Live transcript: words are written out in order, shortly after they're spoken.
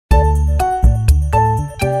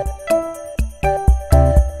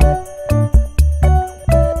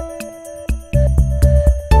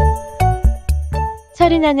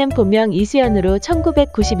서리나는 본명 이수연으로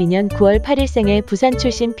 1992년 9월 8일생의 부산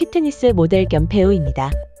출신 피트니스 모델 겸 배우입니다.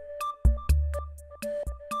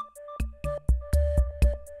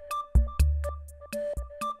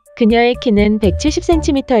 그녀의 키는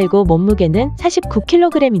 170cm이고 몸무게는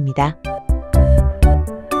 49kg입니다.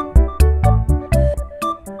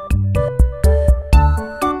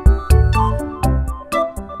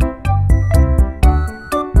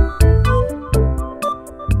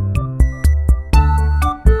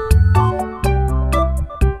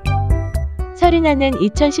 서리나는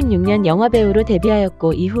 2016년 영화배우로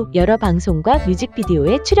데뷔하였고 이후 여러 방송과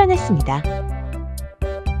뮤직비디오에 출연했습니다.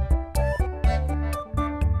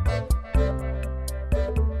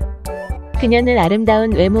 그녀는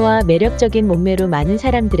아름다운 외모와 매력적인 몸매로 많은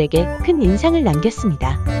사람들에게 큰 인상을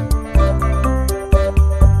남겼습니다.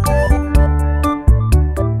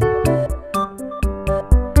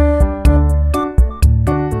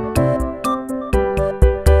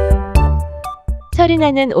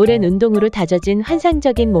 서리나는 오랜 운동으로 다져진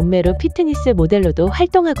환상적인 몸매로 피트니스 모델로도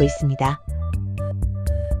활동하고 있습니다.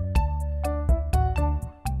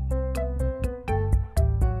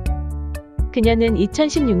 그녀는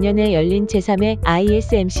 2016년에 열린 제3회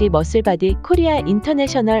ISMC 머슬바디 코리아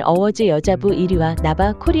인터내셔널 어워즈 여자부 1위와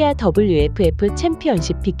나바 코리아 WFF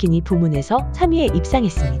챔피언십 비키니 부문에서 3위에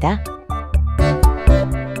입상했습니다.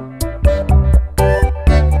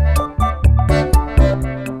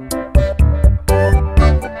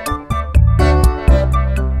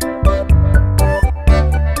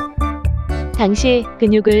 당시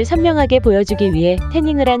근육을 선명하게 보여주기 위해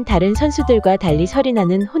태닝을 한 다른 선수들과 달리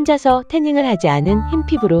서리나는 혼자서 태닝을 하지 않은 흰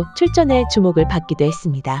피부로 출전해 주목을 받기도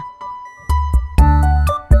했습니다.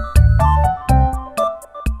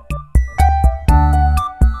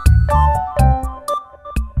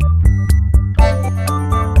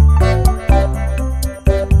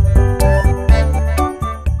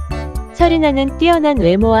 서리나는 뛰어난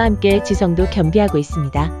외모와 함께 지성도 겸비하고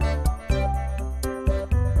있습니다.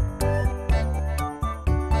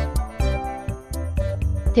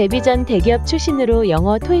 데뷔 전 대기업 출신으로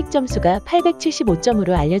영어 토익 점수가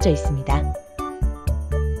 875점으로 알려져 있습니다.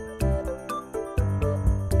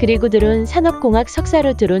 그리고 드론 산업공학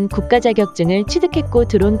석사로 드론 국가 자격증을 취득했고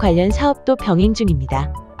드론 관련 사업도 병행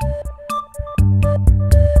중입니다.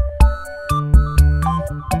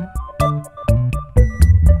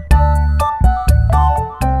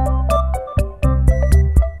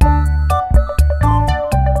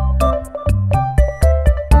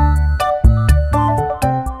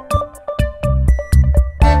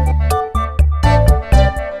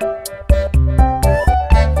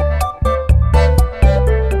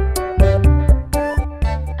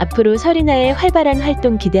 앞으로 서리나의 활발한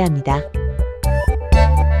활동 기대합니다.